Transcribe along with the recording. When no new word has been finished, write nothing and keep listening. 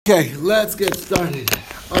Okay, let's get started.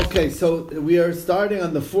 Okay, so we are starting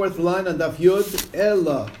on the fourth line on Daf Yud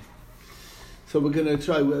Ella. So we're going to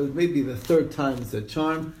try, maybe the third time is a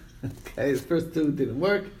charm. Okay, the first two didn't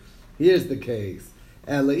work. Here's the case.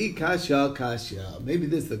 Ela'i kasha kasha. Maybe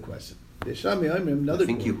this is the question. I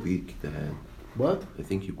think you peeked the head. What? I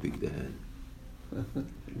think you peeked the head.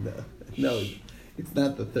 No, it's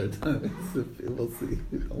not the third time. We'll see.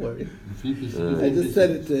 Don't worry. I just said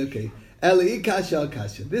it. Okay. Ela'i kasha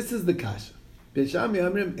kasha. This is the kasha. Bisham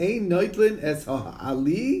yamrim ein noitlin es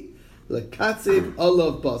ali lekatzev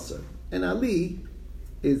olav basar. And ali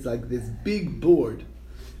is like this big board,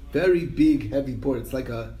 very big, heavy board. It's like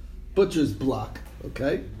a butcher's block.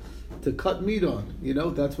 Okay, to cut meat on. You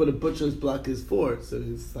know, that's what a butcher's block is for. So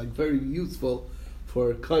it's like very useful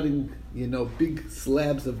for cutting, big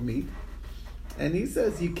slabs of meat. And he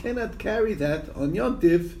says you cannot carry that on Yom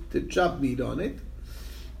Tiv to chop meat on it.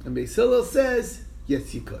 And Beis Hillel says,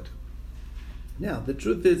 yes, you could. Now, the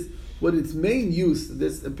truth is, what its main use,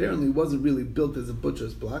 this apparently wasn't really built as a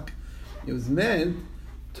butcher's block. It was meant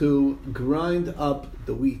to grind up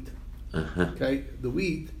the wheat. Uh-huh. Okay? The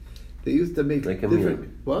wheat, they used to make like a different... meal.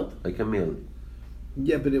 What? Like a meal.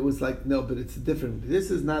 Yeah, but it was like, no, but it's different. This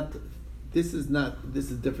is different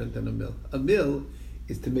than a mill. A mill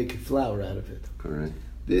is to make flour out of it. Correct.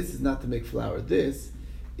 This is not to make flour. This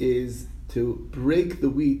is to break the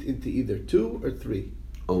wheat into either 2 or 3.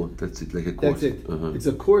 Oh, that's it, like a coarse. That's it. Uh-huh. It's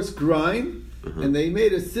a coarse grind, and they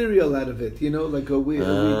made a cereal out of it, like a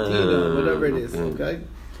wheatina, whatever it is, okay?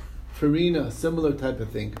 Farina, similar type of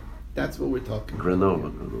thing. That's what we're talking about.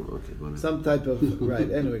 Granola, okay. Whatever. Some type of, right,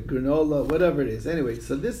 anyway, granola, whatever it is. Anyway,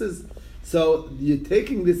 so you're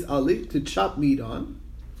taking this ali to chop meat on,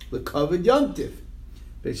 the covered yontif.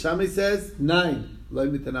 Beis Shammai says, 9. Lo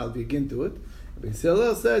mitanal begin to it. Beis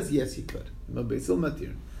Hillel says, yes, you could. Beis Hillel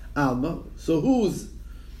matir. Alma. So who's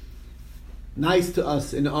nice to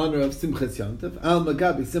us in honor of Simchas Yontif? Alma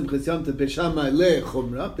gabi Simchas Yontif Beis Shammai le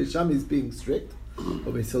chumra. Beis Shammai is being strict.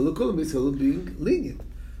 Or Beis Hillel kol, Beis Hillel being lenient.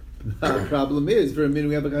 Our problem is, for a minute,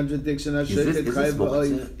 we have a contradiction. Is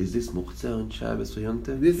this muktzah on Shabbos or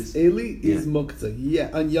Yontif? This Eli is muktzah. Yeah,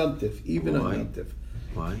 on Yontif, even on Yontif.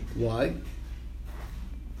 Why? Why?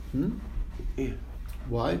 Yeah.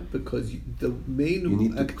 Why? Because the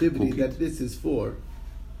main activity that this is for.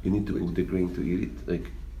 You need to cook the grain to eat it.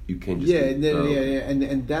 Like you can't just. Yeah,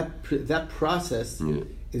 and that process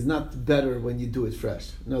is not better when you do it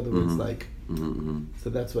fresh. In other words, so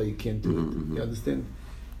that's why you can't do it. You understand?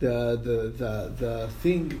 The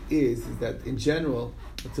thing is that in general,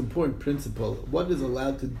 it's an important principle. What is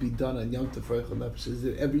allowed to be done on Yom Tov for Eichel Nefesh? Is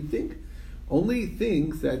it everything? Only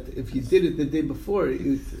things that if you did it the day before,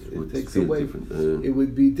 it takes away. It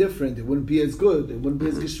would be different. It wouldn't be as good. It wouldn't be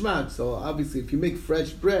as geschmack. So obviously, if you make fresh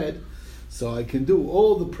bread, so I can do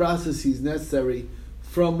all the processes necessary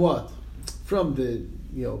from what? From the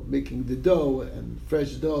making the dough and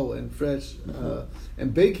fresh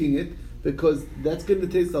and baking it, because that's going to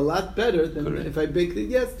taste a lot better than if I baked it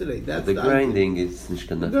yesterday. That's the grinding is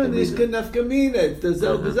nishkan nafkamina. It's the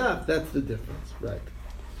zel b'zaf. That's the difference, right?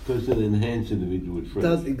 Because it enhances the individual with fresh.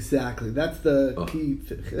 Does exactly. That's the key.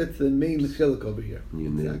 That's the main chiluk over here.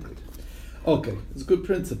 Exactly. Okay, it's a good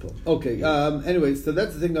principle. Okay. Anyway, so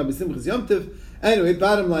that's the thing about Simchas Yom Tov. Anyway,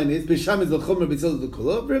 bottom line is Beis Shammai is l'chumra, Beis Hillel is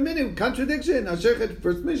l'kula. For a minute, contradiction. Ashechet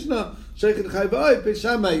first Mishnah. Ashechet chayvai. Beis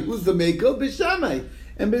Shammai. Who's the makel? Beis Shammai.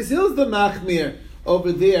 And Beis Hillel is the machmir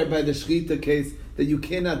over there by the shchita case that you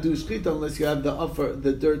cannot do shchita unless you have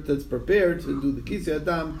the dirt that's prepared to do the kisei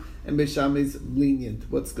adam. And Beis Shammai is lenient.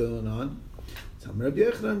 What's going on? That's where Rabbi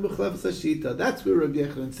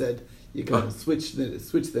Yochanan said you gotta switch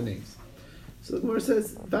the names. So the Gemara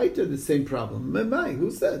says, Vaiter, the same problem. Memai,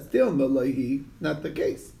 who says? Not the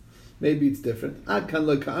case. Maybe it's different. Ad kan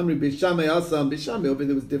lo ka'amri Beis Shammai asam. Beis Shammai over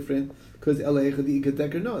there was different because Elei Echad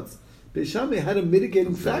Ikateker notes. Beis Shammai had a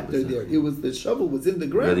mitigating factor there. It was the shovel was in the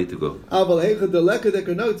ground. Ready to go. Aval Echad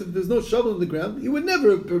Ikateker notes. If there's no shovel in the ground, he would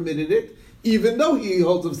never have permitted it, even though he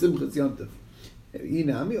holds of Simchas Yontif.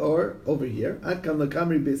 Inami, or over here, Ad kan lo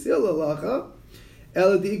ka'amri Beis Hillel alacha.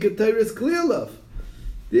 Elad Ikateker is clear love.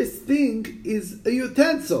 This thing is a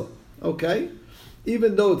utensil, okay?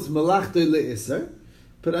 Even though it's malachta le'isar,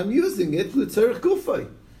 but I'm using it l'tzarech gufay.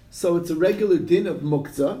 So it's a regular din of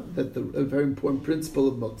muktzah, a very important principle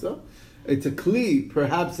of muktzah. It's a kli,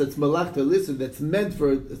 perhaps that's malachta le'isar, that's meant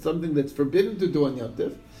for something that's forbidden to do on Yom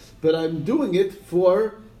Tov, but I'm doing it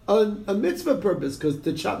for a mitzvah purpose, because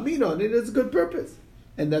to chop meat on it is a good purpose.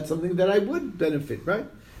 And that's something that I would benefit, right?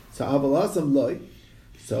 So aval asam loy.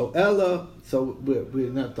 So Ella, so we're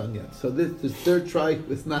not done yet. So this third try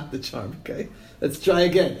was not the charm. Okay, let's try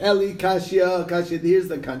again. Eli kashya. Here's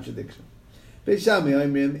the contradiction.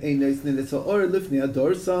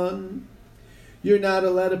 You're not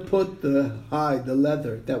allowed to put the hide, the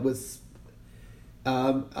leather that was.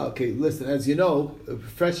 Okay, listen. As you know, a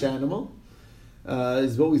fresh animal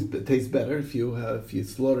is always tastes better if you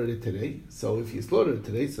slaughtered it today. So if you slaughtered it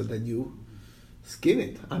today, so then you skin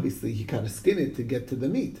it. Obviously, you gotta skin it to get to the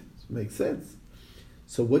meat. Makes sense.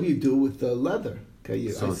 So what do you do with the leather? Okay,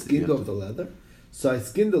 I skinned off the leather. So I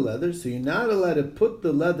skinned the leather. So you're not allowed to put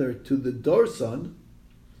the leather to the dorson,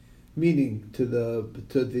 meaning to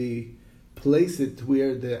the place it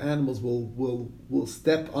where the animals will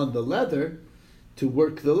step on the leather to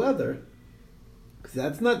work the leather, because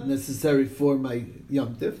that's not necessary for my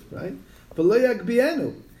Yom Tif, right?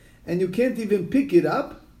 And you can't even pick it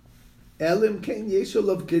up. Unless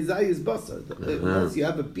you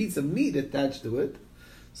have a piece of meat attached to it,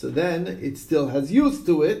 so then it still has use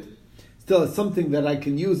to it, still has something that I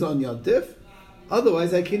can use on Yom Tif.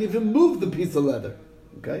 Otherwise, I can't even move the piece of leather.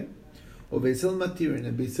 Okay? And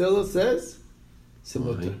Beisil says,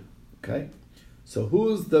 Simutter. Okay? So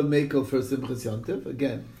who's the makel for Simchas Yom Tif?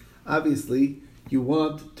 Again, obviously, you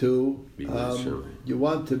want to be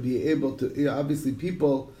able to. Obviously,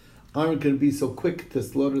 people aren't going to be so quick to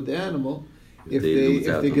slaughter the animal if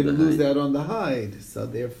they're going to lose out on the hide. So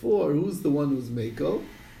therefore, who's the one who's makel?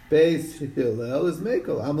 Beis Hillel is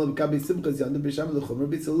makel.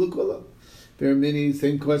 There are many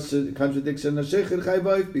same contradiction. The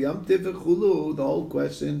whole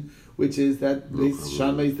question, which is that Beis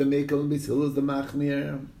Shammai is the makel and Beis Hillel is the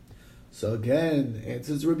machmir. So again,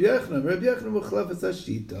 answers Rabbi Yochanan. Rabbi Yochanan Muchlef is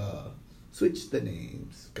Ashita. Switch the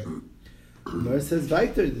names. Okay. Gemara says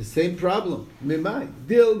weiter, the same problem. Mimai.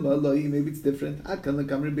 Dilma lo'i, maybe it's different. Akan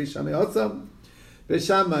l'kamri Beis Shammai also. Beis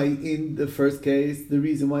Shammai, in the first case, the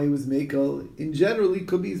reason why he was makel, in general, he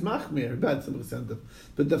could be his machmir,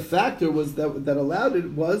 but the factor was that allowed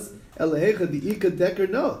it was Elahecha, the Ika Decker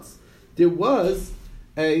notes. There was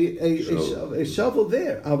a shovel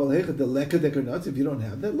there. Avalehecha, the Leka Decker notes, if you don't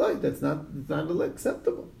have that light, that's not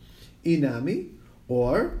acceptable. Inami,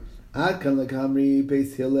 or Akan l'kamri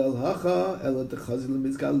Beis Hillel hacha ela techazil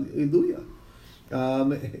mizgal iluya.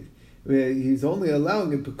 He's only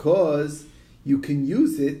allowing it because you can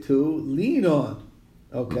use it to lean on.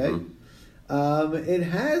 Okay, it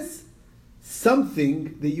has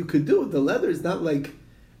something that you could do. The leather is not like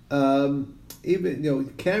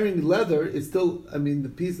even carrying leather is still. I mean, the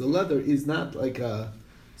piece of leather is not like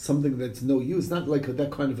something that's no use. Not like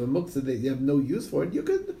that kind of a muktzah that you have no use for it. You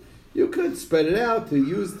could spread it out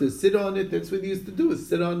to sit on it. That's what you used to do, is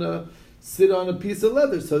sit on a piece of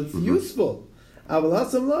leather. So it's useful. But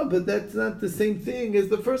that's not the same thing as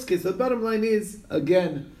the first case. So the bottom line is,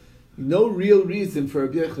 again, no real reason for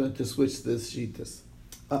Rabbi Yochanan to switch this shitas.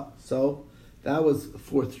 So that was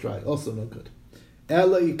fourth try. Also no good.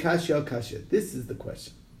 Ela ikashya kasha. This is the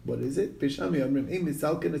question. What is it? Bishami amrim ein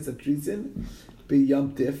misalken es atrizin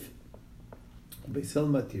b'yam tif b'sel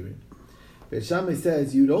matirin. Beis Shammai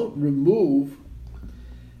says you don't remove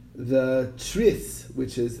the tris,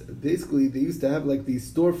 which is basically they used to have like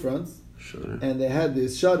these storefronts, and they had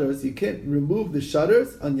these shutters. You can't remove the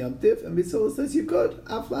shutters on Yom Tif, and Beis Hillel says you could.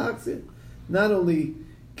 Afla Haksin. Not only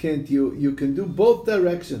can't you can do both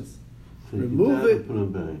directions. So remove it. Put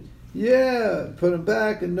them back. Yeah, put them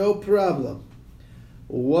back, and no problem.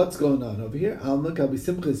 What's going on over here? Alma Kabi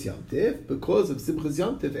Simchas Yom Tif, because of Simchas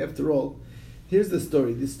Yom Tif. After all, here's the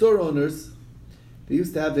story. The store owners, they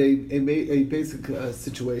used to have a basic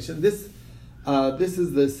situation. This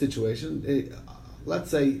is the situation.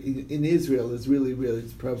 Let's say in Israel is really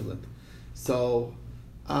it's prevalent. So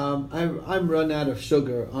I'm run out of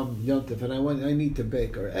sugar on Yom Tov, and I need to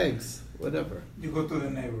bake, or eggs, whatever. You go to the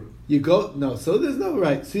neighbor. So there's no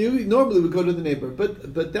right. So you normally would go to the neighbor,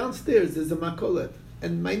 but downstairs there's a makolet,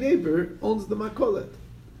 and my neighbor owns the makolet.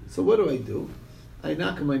 So what do? I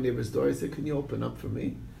knock on my neighbor's door. I say, "Can you open up for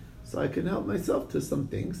me, so I can help myself to some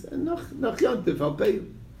things?" And nach Yom Tov, I'll pay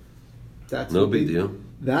you. That's no big deal.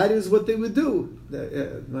 That is what they would do.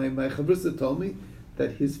 My chavrusa told me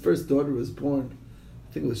that his first daughter was born,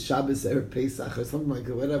 I think it was Shabbos or Pesach or something like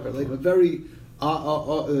that, whatever. Like a very,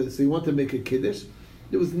 so he wanted to make a kiddush.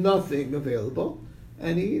 There was nothing available,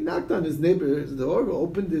 and he knocked on his neighbor's door,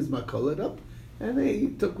 opened his makolet up, and he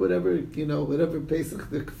took whatever Pesach,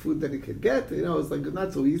 the food that he could get. It was like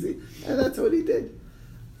not so easy, and that's what he did.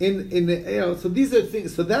 So these are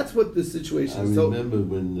things. So that's what the situation is. I remember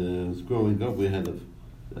when I was growing up, we had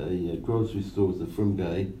a grocery store with a frum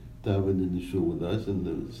guy davened in the shul with us,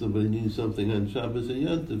 and somebody needed something on Shabbos and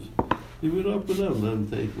Yom Tov. He would open up and let them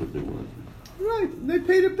take what they want. Right, and they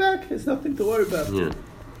paid it back. There's nothing to worry about. Yeah.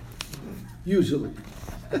 Usually.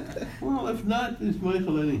 Well, if not, it's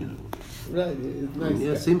Michael anyhow. Right, it's nice.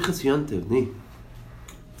 Yeah, Simchas Yontiv, nee.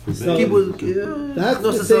 So, that's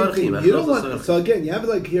the same thing. You don't want, so again, you have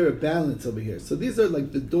like here a balance over here. So these are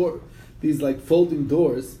like these like folding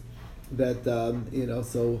doors that,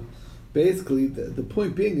 so basically the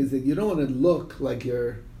point being is that you don't want to look like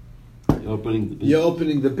you're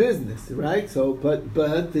opening the business, right? So, but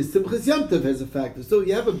the Simchas Yontiv has a factor. So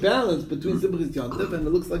you have a balance between Simchas Yontiv and it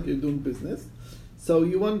looks like you're doing business. So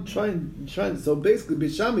you want to try and so basically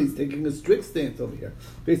Beis Shammai is taking a strict stance over here.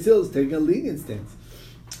 Beis Hillel is taking a lenient stance.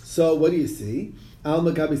 So what do you see? Al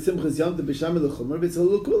Makabi Simchas Yontiv Beis Shammai l'chumer Beis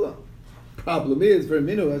Hillel l'kula. Problem is for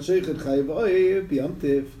Minu HaSheichet Chayiv Oyev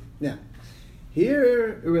B'Yontiv. Now,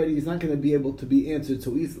 here already he's not going to be able to be answered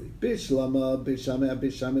so easily. Bishlama Beis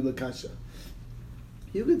Shammai l'kasha.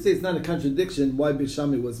 You could say it's not a contradiction why Beis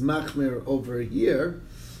Shammai was machmer over here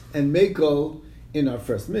and Meiko in our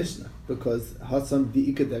first Mishnah, because Hasam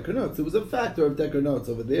di'ika deker notes. It was a factor of deker notes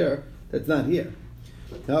over there that's not here.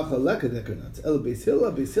 Beis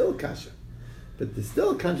Hillel kasha. But there's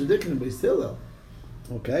still a contradiction in Beis Hillel.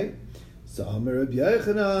 Okay? So Amar Rabbi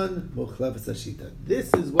Yochanan Mochlevas Hashita.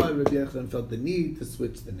 This is why Rabbi Yochanan felt the need to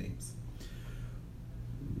switch the names.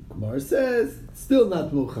 Gemara says, still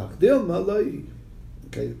not Mochach. Dil Malai.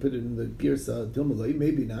 Okay, put it in the Girsa, Dil Malai,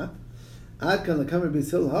 maybe not.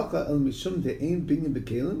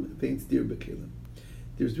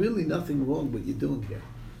 There's really nothing wrong with what you're doing here.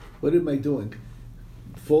 What am I doing?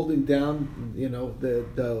 Folding down,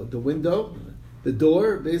 the window, the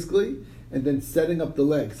door, basically, and then setting up the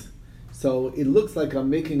legs. So it looks like I'm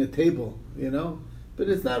making a table, but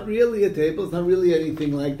it's not really a table. It's not really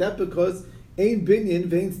anything like that because ein binyan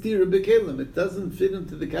vein stira b'kelim. It doesn't fit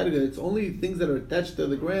into the category. It's only things that are attached to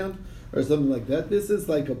the ground or something like that. This is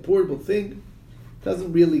like a portable thing.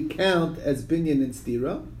 Doesn't really count as binyan and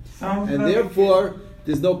stira, and therefore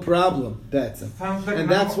there's no problem. That's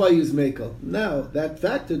why you use mekel. Now that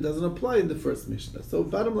factor doesn't apply in the first Mishnah. So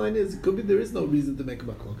bottom line is, it could be there is no reason to make a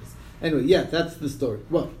machlokas. Anyway, yeah, that's the story.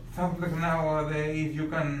 What? Sounds like nowadays you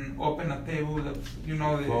can open a table that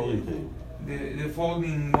the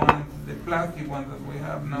folding ones, the plastic ones that we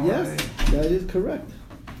have nowadays. Yes, that is correct.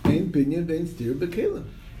 Ein binyan vein stira b'kelim.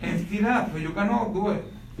 And stira, so you can all do it.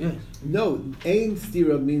 Yes. No, ein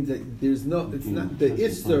stira means that there's no. It's not the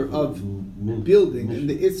isser of building and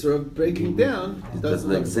the isser of breaking down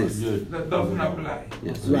doesn't exist. That doesn't apply.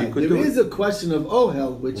 Yes. Right. There is a question of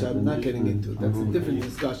ohel, which I'm not getting into. That's a different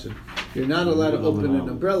discussion. You're not allowed to open an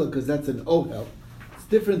umbrella because that's an ohel. It's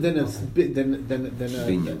different than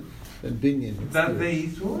binyan. That's the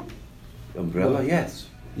issue. Umbrella, yes.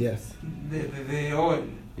 Yes. The oil.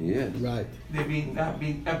 Yes. Right. The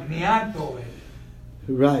biniat oil.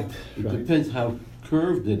 Right. It depends how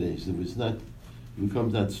curved it is. If it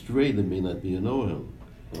becomes that straight, it may not be an oil.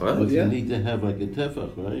 But you need to have like a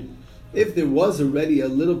tefach, right? If there was already a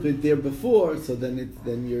little bit there before, so then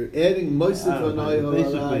you're adding most of an oil.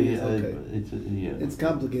 Basically, okay. It's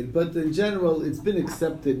complicated, but in general, it's been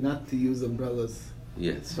accepted not to use umbrellas.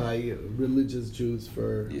 Yes. By religious Jews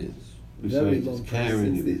for very long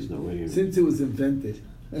time since it was invented.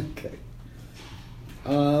 Okay.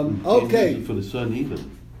 Okay. For the sun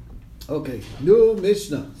even. Okay. New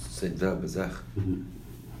Mishnah.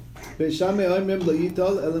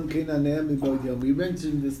 We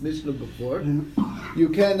mentioned this Mishnah before. You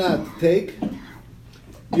cannot take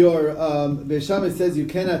your Beis Shammai says you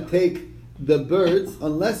cannot take the birds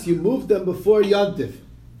unless you move them before Yontif.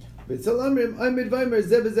 You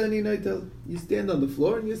stand on the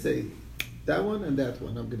floor and you say, that one and that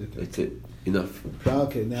one I'm going to take. That's it. Enough.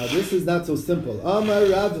 Okay, now this is not so simple. Amar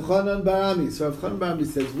Rav Chanan Barami. So Rav Chanan Barami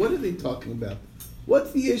says, what are they talking about?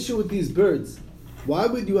 What's the issue with these birds? Why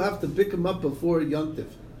would you have to pick them up before Yontif?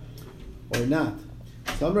 Or not?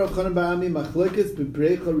 So Amar Rav Chanan Barami Machlekes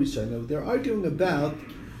B'Breicha Rishona. They're arguing about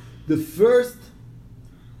the first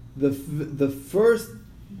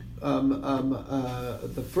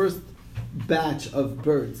batch of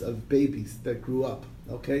birds, of babies that grew up.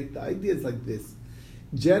 Okay? The idea is like this.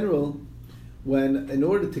 In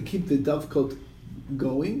order to keep the dovecote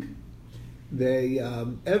going, they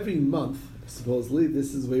every month, supposedly,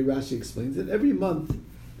 this is the way Rashi explains it. Every month,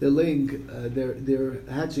 they're laying, they're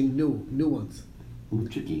hatching new ones, new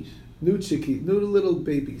chickies, new little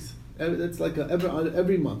babies. That's like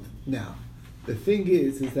every month. Now, the thing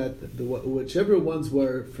is that whichever ones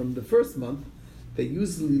were from the first month, they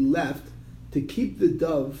usually left to keep the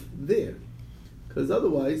dove there, because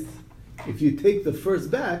otherwise, if you take the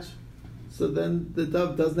first batch, so then the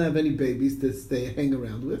dove doesn't have any babies to hang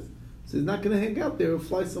around with. So he's not going to hang out there or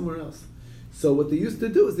fly somewhere else. So what they used to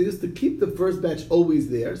do is they used to keep the first batch always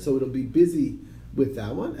there, so it'll be busy with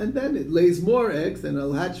that one, and then it lays more eggs and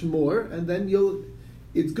it'll hatch more, and then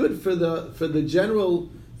it's good for the general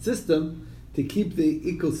system to keep the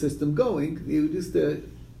ecosystem going. You used to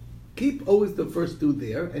keep always the first two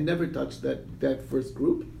there and never touch that first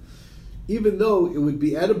group, even though it would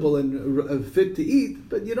be edible and fit to eat,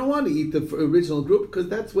 but you don't want to eat the original group because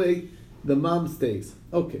that's where the mom stays.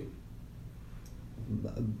 Okay.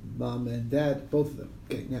 Mom and dad, both of them.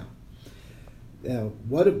 Okay, now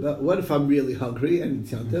what if I'm really hungry and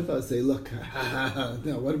it's Yom Tov? I'll say, look,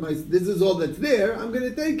 now what am I? This is all that's there. I'm going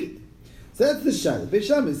to take it. So that's the shayla.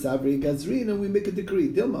 Beisham is savri gazrin, and we make a decree.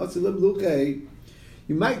 Dilma asilim luchei.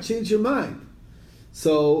 You might change your mind.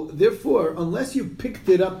 So therefore, unless you picked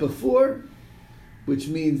it up before, which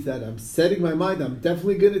means that I'm setting my mind, I'm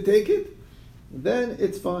definitely going to take it, then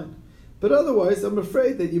it's fine. But otherwise, I'm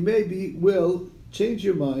afraid that you maybe will change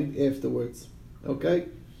your mind afterwards. Okay?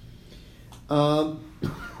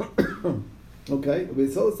 Okay?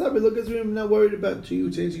 So I'm not worried about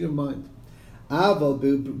you changing your mind. But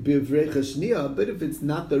if it's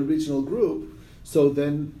not the original group, so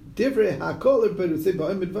then the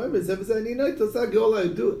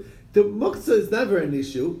muktzah is never an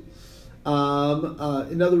issue.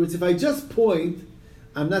 In other words, if I just point,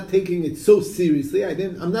 I'm not taking it so seriously.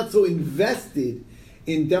 I'm not so invested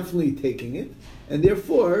in definitely taking it, and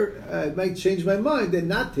therefore I might change my mind and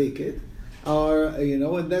not take it, or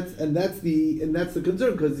and that's the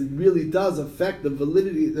concern, because it really does affect the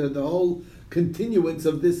validity, the whole continuance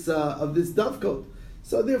of this dovecot.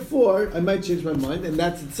 So therefore, I might change my mind, and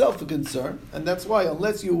that's itself a concern, and that's why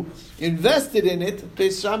unless you invested in it,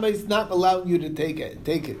 Beis Shammai is not allowing you to take it.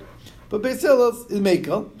 But Beis Hillel is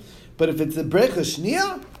mekel. But if it's a brecha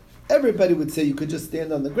shniya, everybody would say you could just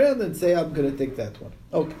stand on the ground and say, I'm going to take that one.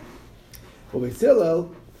 Okay. Well, Beis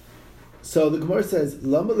Hillel, so the Gemara says,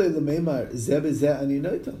 Lama le lemeimar zeh b'zeh ani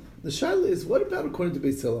noitam. The shaila is, what about according to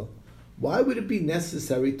Beis Hillel? Why would it be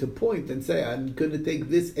necessary to point and say, I'm going to take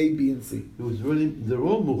this A, B, and C? It was really, they're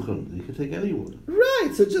all muchal. You can take anyone.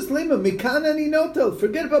 Right, so just lema, mikan ani notel.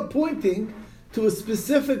 Forget about pointing to a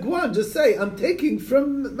specific one. Just say, I'm taking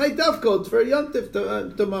from my dovecot for Yom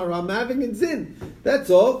Tov tomorrow. I'm having in zin.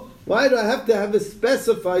 That's all. Why do I have to have it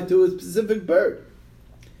specified to a specific bird?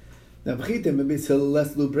 Now, b'chitem, Beis Hillel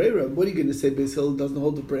less lu breira. What are you going to say? Beis Hillel doesn't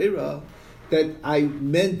hold the breira that I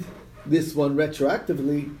meant this one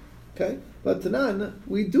retroactively. Okay, but Tanan,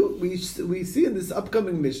 we see in this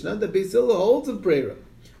upcoming Mishnah that Beis Hillel holds a breira.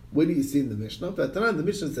 What do you see in the Mishnah? But Tanan, the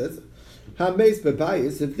Mishnah says, Hameis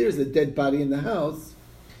bebayis, if there's a dead body in the house,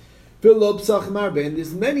 and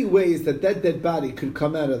there's many ways that dead body could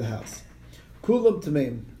come out of the house. Kulam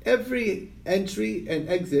tameim. Every entry and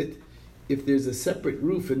exit, if there's a separate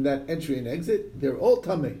roof in that entry and exit, they're all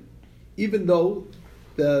tamei. Even though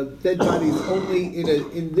the dead body is only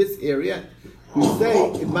in this area, we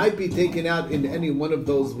say it might be taken out in any one of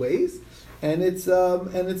those ways, and it's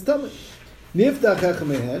tamei.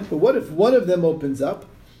 But what if one of them opens up?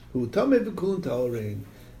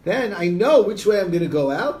 Then I know which way I'm going to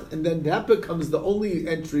go out, and then that becomes the only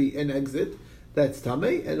entry and exit that's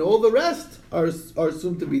tamei, and all the rest are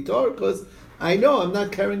assumed to be tar, because I know I'm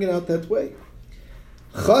not carrying it out that way.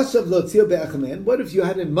 What if you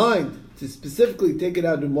had in mind to specifically take it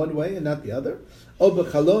out in one way and not the other? Or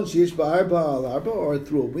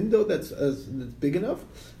through a window that's big enough?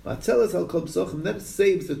 That saves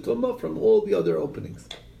the tumah from all the other openings.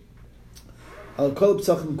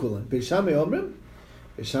 Beis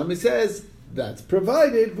Shammai says that's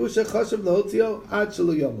provided.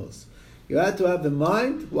 You had to have in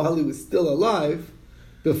mind while he was still alive,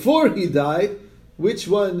 before he died, which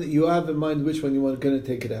one you have in mind, which one you want going to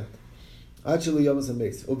take it out.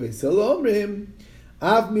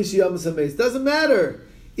 Doesn't matter.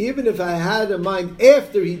 Even if I had in mind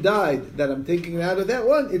after he died that I'm taking it out of that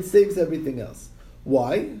one, it saves everything else.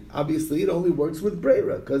 Why? Obviously, it only works with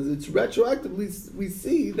breira, because it's retroactively, we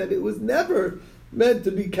see that it was never meant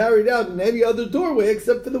to be carried out in any other doorway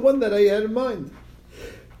except for the one that I had in mind.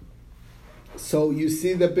 So you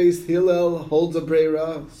see that Beis Hillel holds a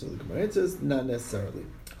breira. So the Gemara answers, not necessarily.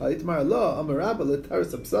 It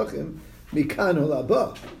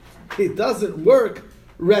doesn't work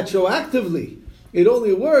retroactively. It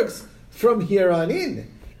only works from here on in.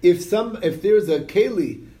 If there's a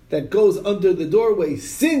keli that goes under the doorway,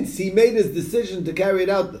 since he made his decision to carry it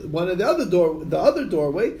out one of the other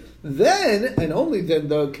doorway, then and only then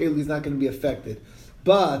the keli is not going to be affected.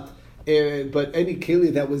 But any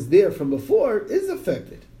keli that was there from before is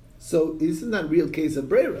affected. So isn't that a real case of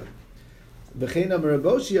breira?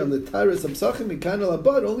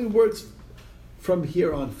 only works from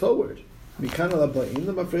here on forward.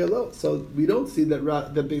 So we don't see that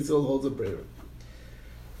Beis Hillel holds a brera.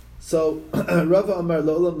 So Rava Amar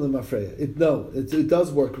Lolam Lemafreya. It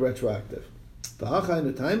does work retroactive.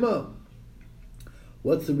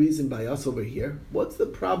 What's the reason by us over here? What's the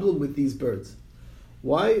problem with these birds?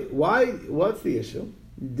 Why? What's the issue?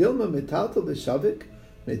 Dilma metaltal v'shavik,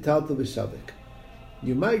 metaltal v'shavik.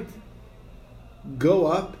 You might go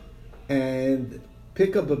up and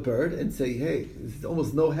pick up a bird and say, hey, there's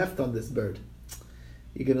almost no heft on this bird.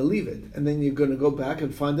 You're going to leave it. And then you're going to go back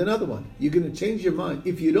and find another one. You're going to change your mind.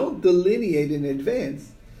 If you don't delineate in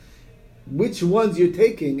advance which ones you're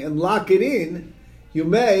taking and lock it in, you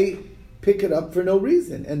may pick it up for no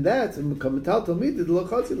reason. And that's,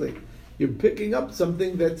 you're picking up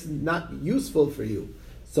something that's not useful for you.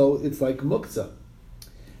 So it's like muktzah.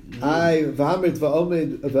 That's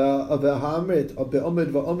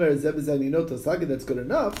good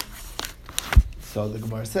enough. So the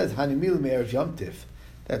Gemara says, Hanimil me'erev Yom Tif.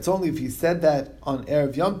 That's only if you said that on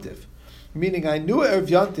Erev Yom Tif. Meaning I knew Erev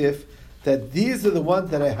Yom Tif that these are the ones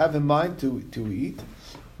that I have in mind to eat.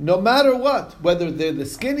 No matter what, whether they're the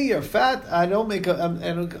skinny or fat, I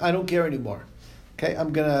don't care anymore. Okay,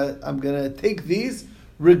 I'm gonna take these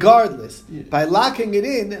regardless. Yeah. By locking it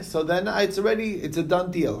in, so then it's a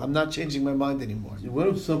done deal. I'm not changing my mind anymore. What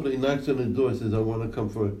if somebody knocks on the door and says, I want to come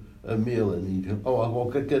for a meal, and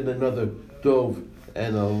I'll get another dove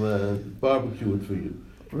and I'll barbecue it for you.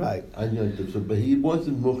 Right. On Yontif. But he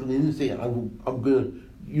wasn't mocking in and saying, I'm going to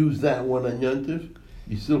use that one on Yontif.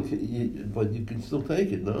 But you can still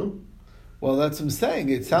take it, no? Well, that's what I'm saying.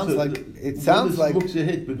 It sounds like muktzah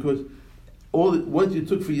hit, because once you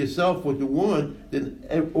took for yourself what you want,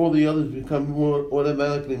 then all the others become more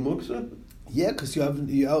automatically muktzah. Yeah, because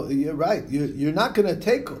you're right. You're not going to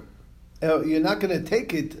take. You're not going to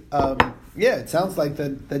take it. It sounds like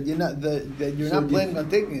that you're not not planning on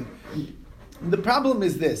taking it. The problem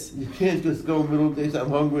is this: you can't just go middle of days. I'm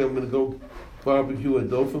hungry. I'm going to go barbecue a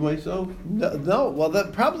dough for myself. No. Well, the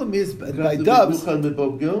problem is by doves.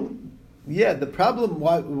 Yeah, the problem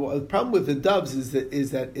with the doves is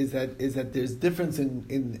that there's difference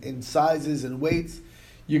in sizes and weights.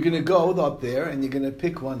 You're going to go up there and you're going to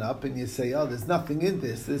pick one up and you say, oh, there's nothing in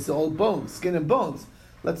this. This is all bones, skin and bones.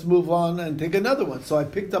 Let's move on and take another one. So I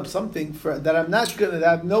picked up something that I'm not going to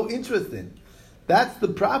have no interest in. That's the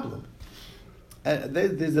problem.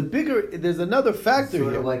 There's another factor here.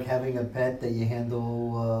 Sort of like having a pet that you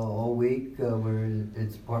handle all week, where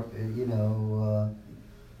it's part,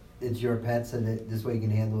 it's your pet, so that this way you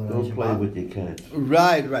can handle it. Don't play with your cats.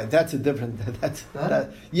 Right. That's a different. That's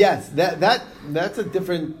a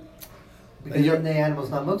different. Because then the animal's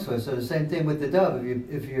not muktzah. So the same thing with the dove.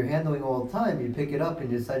 If you're handling all the time, you pick it up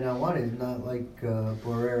and you decide not want it. It's not like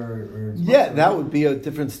borer or. Yeah, that would be a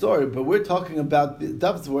different story. But we're talking about the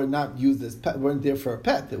doves were not used as pet. Weren't there for a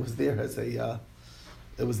pet. It was there as a.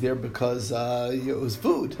 It was there because it was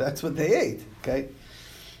food. That's what they ate. Okay.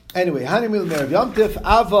 Anyway, Hanimil Merev Yom Tif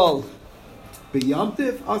Aval. But Yom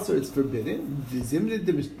Tif also it's forbidden. This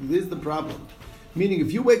is the problem. Meaning,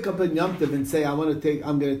 if you wake up on Yom Tov and say, I'm going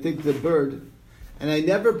to take the bird, and I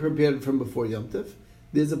never prepared it from before Yom Tov,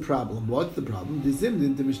 there's a problem. What's the problem? There's,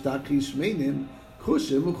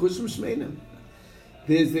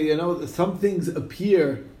 some things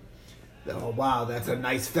appear, oh wow, that's a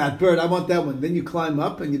nice fat bird, I want that one. Then you climb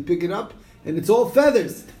up and you pick it up, and it's all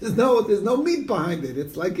feathers. There's no meat behind it.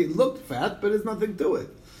 It's like it looked fat, but there's nothing to it.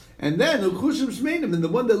 And then, and the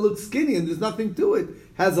one that looks skinny and there's nothing to it,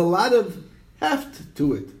 has a lot of heft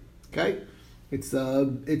to it, okay? It's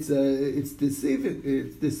deceiving.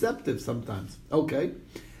 It's deceptive sometimes, okay?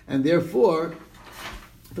 And therefore,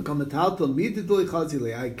 I end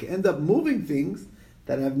up moving things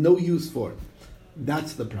that I have no use for.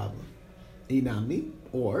 That's the problem. Inami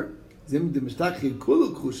or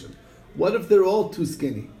what if they're all too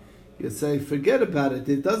skinny? You say, forget about it.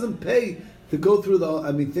 It doesn't pay to go through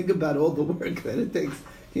think about all the work that it takes.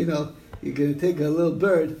 You're going to take a little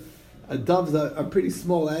bird. Doves are pretty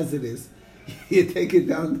small as it is. You take it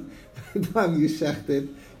down, you shecht it,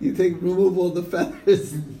 remove all the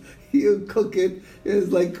feathers, you cook it.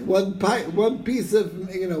 It's like one piece of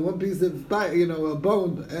a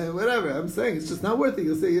bone, whatever. I'm saying it's just not worth it.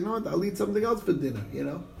 You'll say, you know what, I'll eat something else for dinner.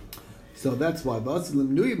 So that's why. You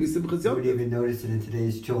wouldn't even notice it in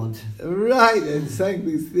today's chant. Right, and saying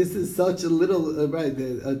this is such a little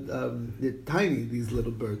they're tiny, these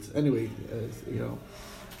little birds. Anyway,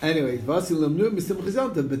 but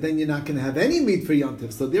then you're not going to have any meat for Yom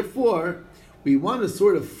Tov. So therefore, we want to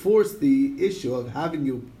sort of force the issue of having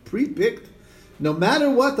you pre-picked. No matter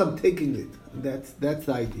what, I'm taking it. That's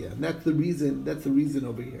the idea. And that's the reason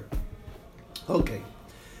over here. Okay.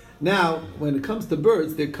 Now, when it comes to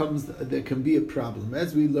birds, there can be a problem.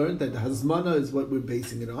 As we learned that the hazmana is what we're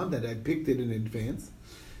basing it on, that I picked it in advance.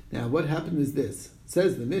 Now, what happened is this. It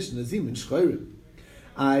says the Mishnah, Zimin Shchayrim.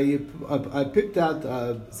 I picked out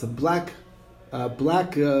some black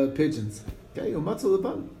pigeons. Okay,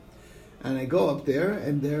 and I go up there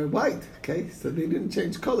and they're white. Okay, so they didn't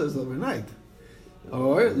change colors overnight.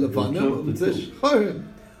 Or levanim,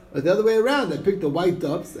 or the other way around. I picked the white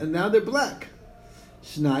doves and now they're black.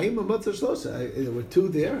 Shnayim u'matzah shlosha. There were 2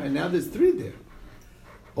 there and now there's 3 there.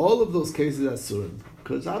 All of those cases are surim,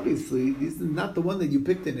 because obviously this is not the one that you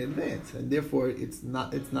picked in advance, and therefore it was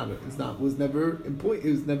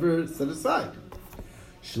never set aside.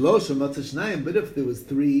 Shlosha matzah shnayim. But if there was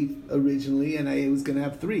 3 originally and I was going to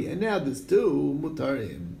have 3 and now there's 2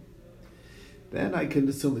 mutarim, then I can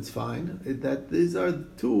assume it's fine. That these are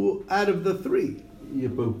 2 out of the 3. Yeah,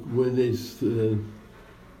 but when there's,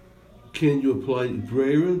 can you apply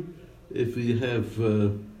Brera if you have,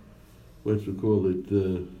 what we call it?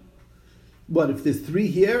 What, if there's 3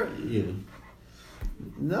 here? Yeah.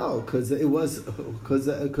 No, because there's a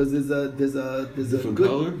different good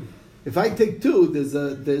color. If I take 2, there's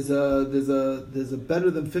a better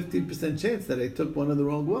than 15% chance that I took one of the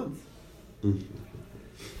wrong ones.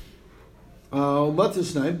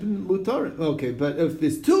 Okay, but if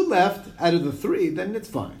there's 2 left out of the 3, then it's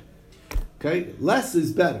fine. Okay, less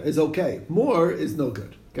is better, is okay. More is no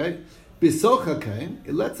good. Okay,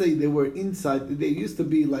 let's say they were inside. They used to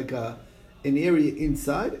be like an area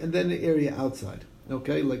inside and then an area outside.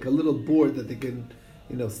 Okay, like a little board that they can,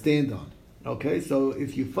 stand on. Okay, so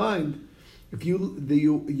if you find,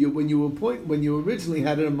 when you originally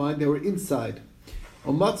had it in mind, they were inside.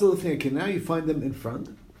 Okay, now you find them in front.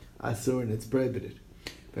 Asur, and it's prohibited.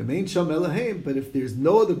 But if there's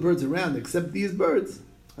no other birds around except these birds,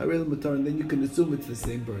 and then you can assume it's the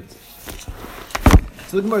same birds.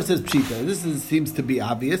 So the Gemara says Pshita. This seems to be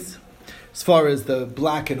obvious. As far as the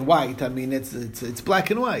black and white, I mean it's black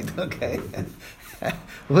and white. Okay.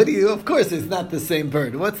 Of course it's not the same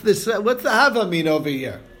bird. What's the hava mean over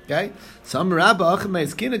here? Okay.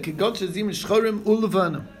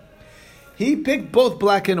 He picked both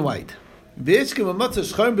black and white.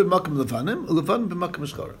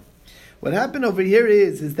 What happened over here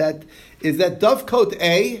is that dovecote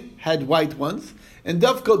A had white ones and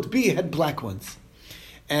dovecote B had black ones,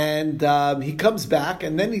 and he comes back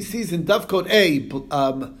and then he sees in dovecote A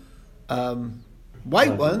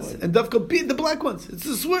white ones and dovecote B the black ones.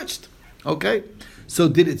 It's switched. Okay, so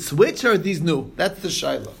did it switch or are these new? That's the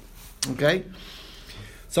shaila. Okay.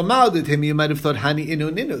 So ma'odid him, you might have thought hani inu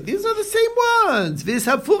ninu. These are the same ones. Vis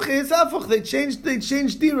hafuch is hafuch. They changed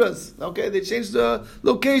diras. Okay, they changed the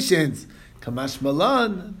locations. Kamash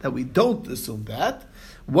malan, that we don't assume that.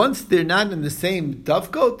 Once they're not in the same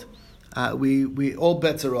dovecote, we all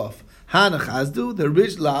bets are off. Hanach azdu, the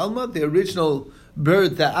original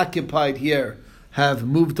birds that occupied here have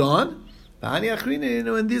moved on.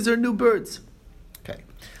 And these are new birds.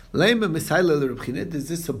 Does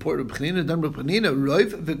this support Reb Chanina?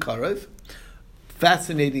 Roiv v'karov.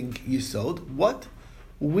 Fascinating yisod. What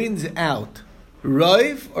wins out,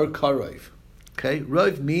 Roiv or karov? Okay,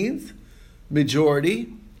 Roiv means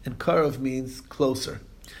majority, and karov means closer.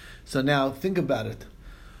 So now think about it.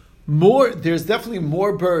 There's definitely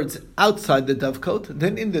more birds outside the dovecote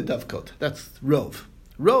than in the dovecote. That's Rov.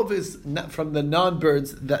 Rov is not from the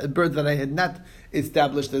non-birds, birds that I had not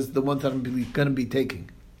established as the ones that I'm going to be taking.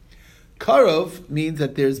 Karov means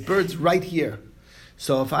that there's birds right here.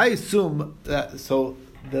 So if I assume that, so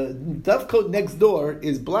the dovecote next door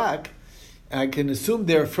is black, I can assume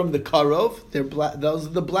they're from the Karov, they're black, those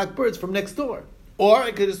are the black birds from next door. Or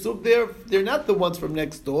I could assume they're not the ones from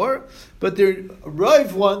next door, but they're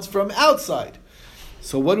Roiv ones from outside.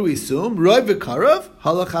 So what do we assume? Roiv v'karov,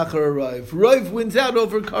 halachachar Roiv. Roiv wins out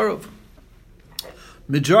over Karov.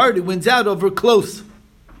 Majority wins out over close.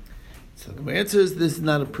 So the answer is this is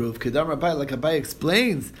not a proof. Kedam Rabbi, like Abai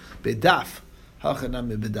explains, bedaf,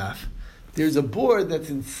 hachanami bedaf. There's a board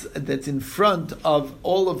that's in front of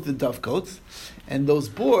all of the dovecotes, and those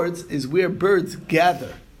boards is where birds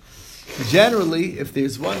gather. Generally, if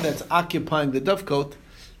there's one that's occupying the dovecote,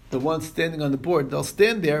 the one standing on the board, they'll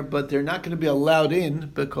stand there, but they're not going to be allowed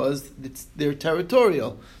in because they're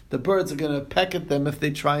territorial. The birds are going to peck at them if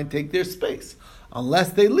they try and take their space.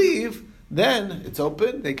 Unless they leave, then it's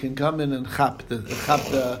open. They can come in and chap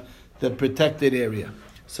the protected area.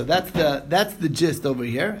 So that's the gist over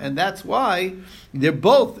here, and that's why they're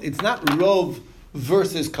both. It's not Rov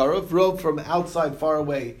versus Karov. Rov from outside, far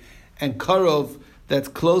away, and Karov that's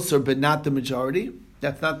closer but not the majority.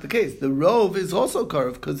 That's not the case. The rove is also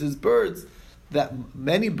karov because there's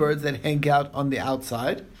many birds that hang out on the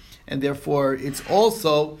outside, and therefore it's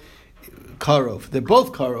also karov. They're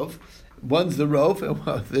both karov. One's the rove, and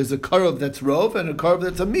there's a karov that's rove and a karov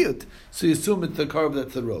that's a miut. So you assume it's the karov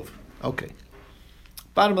that's the rove. Okay.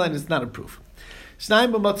 Bottom line, it's not a proof.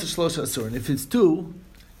 If it's two,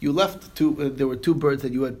 you left two. There were two birds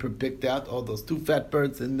that you had picked out. All those two fat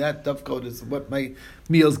birds, and that dove coat is what my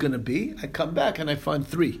meal's going to be. I come back and I find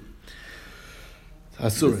three.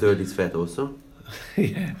 Asurin. The third is fat also.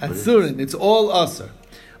 Yeah, asurin. It's all asur.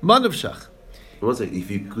 Manav shach. One second, if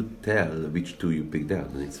you could tell which two you picked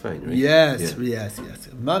out, then it's fine, right? Yes.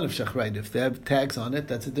 Manav shach, right. If they have tags on it,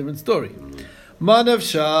 that's a different story. Manav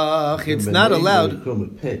shach, it's not allowed.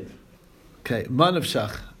 Okay, manav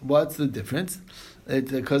shach. What's the difference?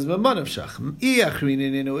 It's because of manav shach.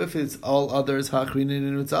 If it's all others,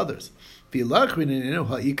 it's others.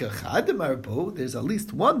 There's at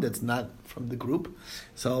least one that's not from the group.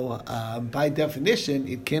 So, by definition,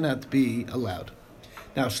 it cannot be allowed.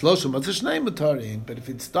 Now, but if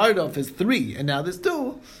it started off as three and now there's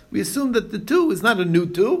two, we assume that the two is not a new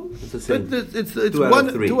two, it's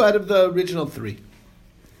two out of the original three.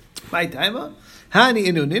 My timer, Hani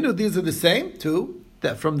inu ninu, these are the same two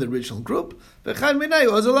that from the original group. One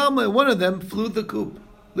of them flew the coop,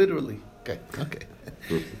 literally. Okay,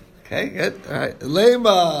 good. All right,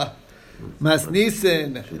 Lema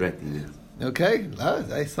Masnisen. Okay,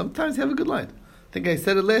 I sometimes have a good line. I think I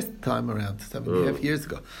said it last time around, 7.5 years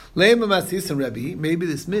ago. Lema Masnisen Rebbe. Maybe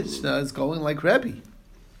this Mishnah is going like Rebbe.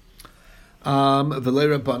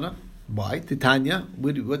 V'lei Rabbana. Why? Titania.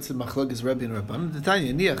 What's the machlokes Rebbe and Rabbana?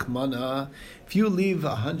 Titania. Niach mana. If you leave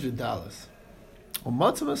 $100 or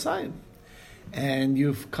matzah masayim, and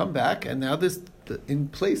you've come back, and now this in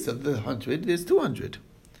place of the 100, there's 200.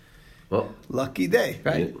 Well, lucky day,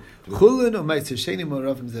 right? Chulin or meiser sheni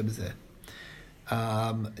moravim zebzeh.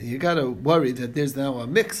 You got to worry that there's now a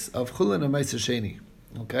mix of chulin and meiser sheni,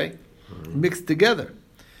 okay, mixed together.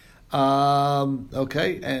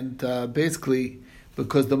 Okay, and basically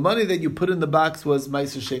because the money that you put in the box was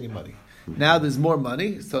meiser sheni money. Now there's more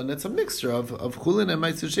money, so that's a mixture of chulin and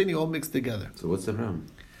meiser sheni all mixed together. So what's the ram?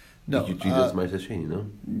 No, you treat as meiser sheni, no?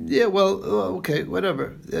 Yeah, well, okay,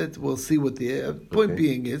 whatever. We'll see what the point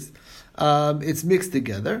being is. It's mixed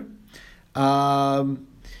together.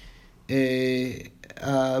 This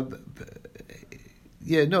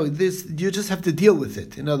you just have to deal with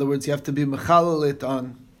it. In other words, you have to be mechalal it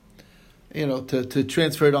on, to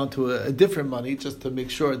transfer it onto a different money, just to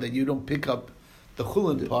make sure that you don't pick up the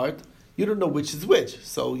chulin part. You don't know which is which,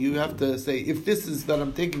 so you have to say, if this is that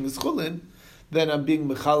I'm taking this chulin, then I'm being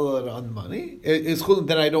mechalal on money. Is chulin,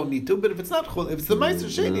 then I don't need to. But if it's not chulin, if it's the meiser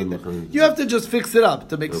sheni, then you have to just fix it up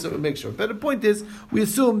to make sure. But the point is, we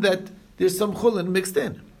assume that there's some chulin mixed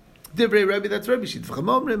in. Divrei Rebbe, that's Rebbe Shit.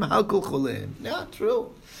 Halkul chulin. Not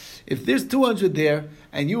true. If there's 200 there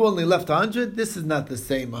and you only left 100, this is not the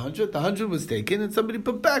same 100. The 100 was taken and somebody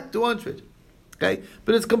put back 200. Okay,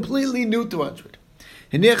 but it's completely new 200.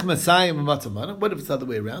 What if it's the other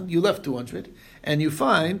way around? You left 200 and you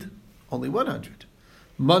find only 100.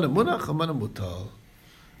 Mana munach or mana mutal.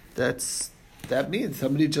 That means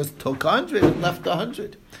somebody just took 100 and left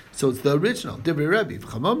 100. So it's the original. Divrei Rebbe.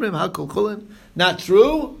 Not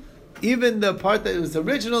true. Even the part that was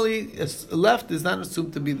originally left is not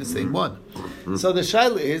assumed to be the same one. So the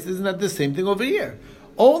shaila isn't that the same thing over here?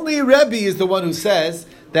 Only Rebbe is the one who says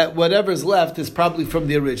that whatever's left is probably from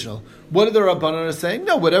the original. What are the Rabbanan saying?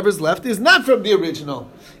 No, whatever's left is not from the original.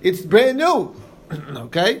 It's brand new.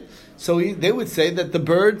 Okay? So they would say that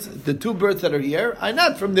the two birds that are here, are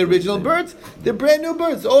not from the original birds. They're brand new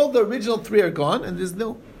birds. All the original three are gone, and there's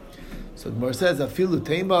new. So the Gemara says, "Afilu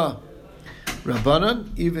teima Rabbanan."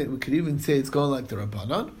 Even we could even say it's going like the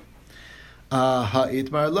Rabbanan.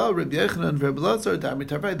 Ha'itmar la Rabbi Yochanan and Rabbi Lazar Dami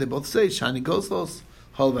Tarvai. They both say shani goslos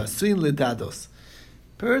halvasuin ledados.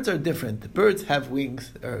 Birds are different. The birds have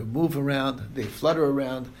wings, or move around. They flutter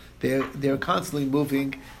around. They're constantly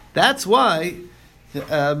moving. That's why.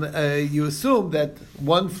 You assume that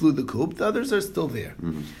one flew the coop, the others are still there,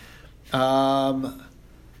 and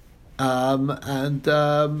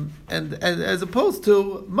as opposed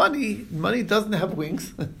to money doesn't have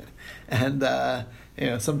wings, and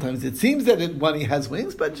sometimes it seems that money has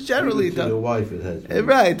wings, but generally to your wife it has wings.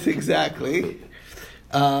 Right, exactly.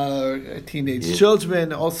 Teenage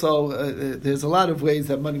children also. There's a lot of ways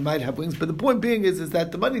that money might have wings, but the point being is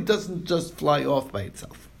that the money doesn't just fly off by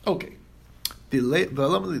itself. Okay. So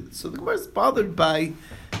the Gemara is bothered by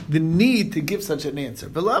the need to give such an answer.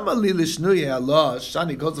 Why do you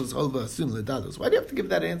have to give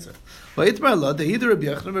that answer?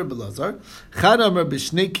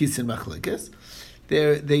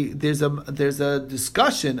 There's a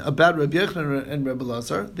discussion about Rabbi Yochanan and Rabbi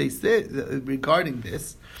Lazar. They say regarding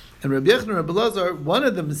this, and Rabbi Yochanan and Rabbi Lazar, one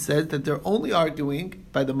of them said that they're only arguing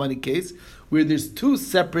by the money case where there's two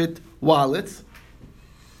separate wallets.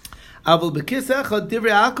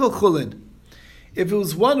 If it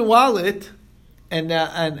was one wallet,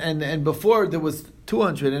 and before there was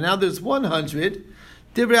 200, and now there's 100,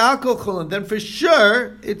 then for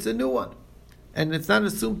sure it's a new one, and it's not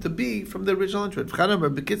assumed to be from the original 100.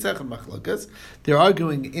 They're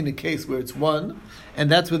arguing in a case where it's one,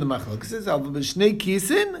 and that's where the machlokas is.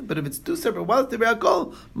 But if it's two separate wallets, the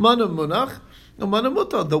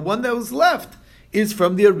one that was left is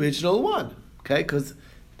from the original one. Okay, because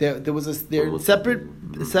there was they're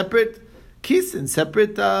separate kisin,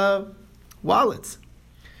 separate wallets.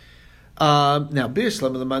 Now, if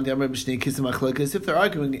they're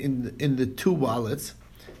arguing in the two wallets,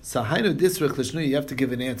 you have to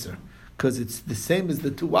give an answer because it's the same as the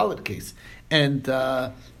two wallet case, and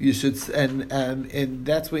you should, and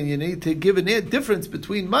that's when you need to give a difference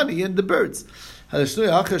between money and the birds. If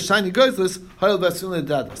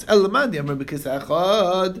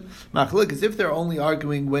they're only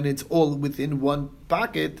arguing when it's all within one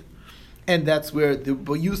pocket, and that's where there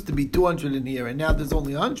used to be 200 in here, and now there's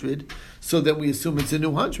only 100, so then we assume it's a new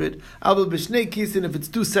 100. If it's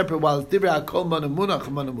two separate wallets,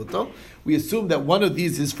 we assume that one of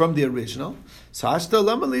these is from the original. So why do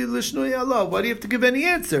you have to give any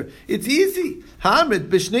answer? It's easy.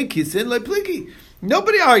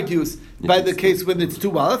 Nobody argues by the case when it's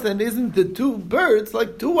two wallets, and isn't the two birds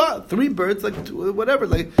like three birds like two, whatever,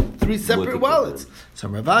 like three separate wallets? So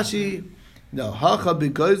Ravashi, no, hacha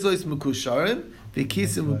begoizois mukusharim,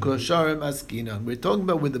 v'kisim mukusharim askinan. We're talking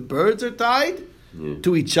about where the birds are tied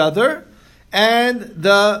to each other, and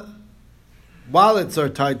the wallets are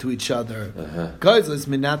tied to each other. Goizois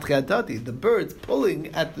minatche adadi. The birds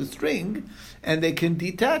pulling at the string, and they can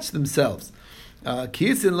detach themselves.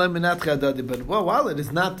 Kisin leminatche adadi. But wallet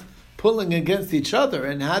is not pulling against each other,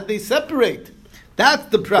 and how they separate? That's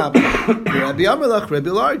the problem. Rabbi Amalach, Rabbi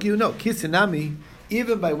will argue, no, kisinami.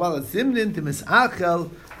 Even by wallet zimnin to misachel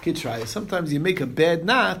kitraya. Sometimes you make a bad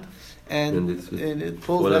knot, and it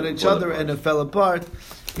pulls at each other, and it fell apart.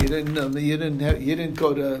 You didn't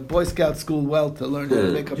go to Boy Scout school well to learn how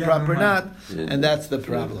to make a proper knot, and that's the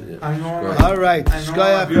problem. All right,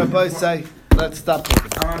 let's stop.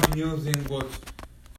 I'm using what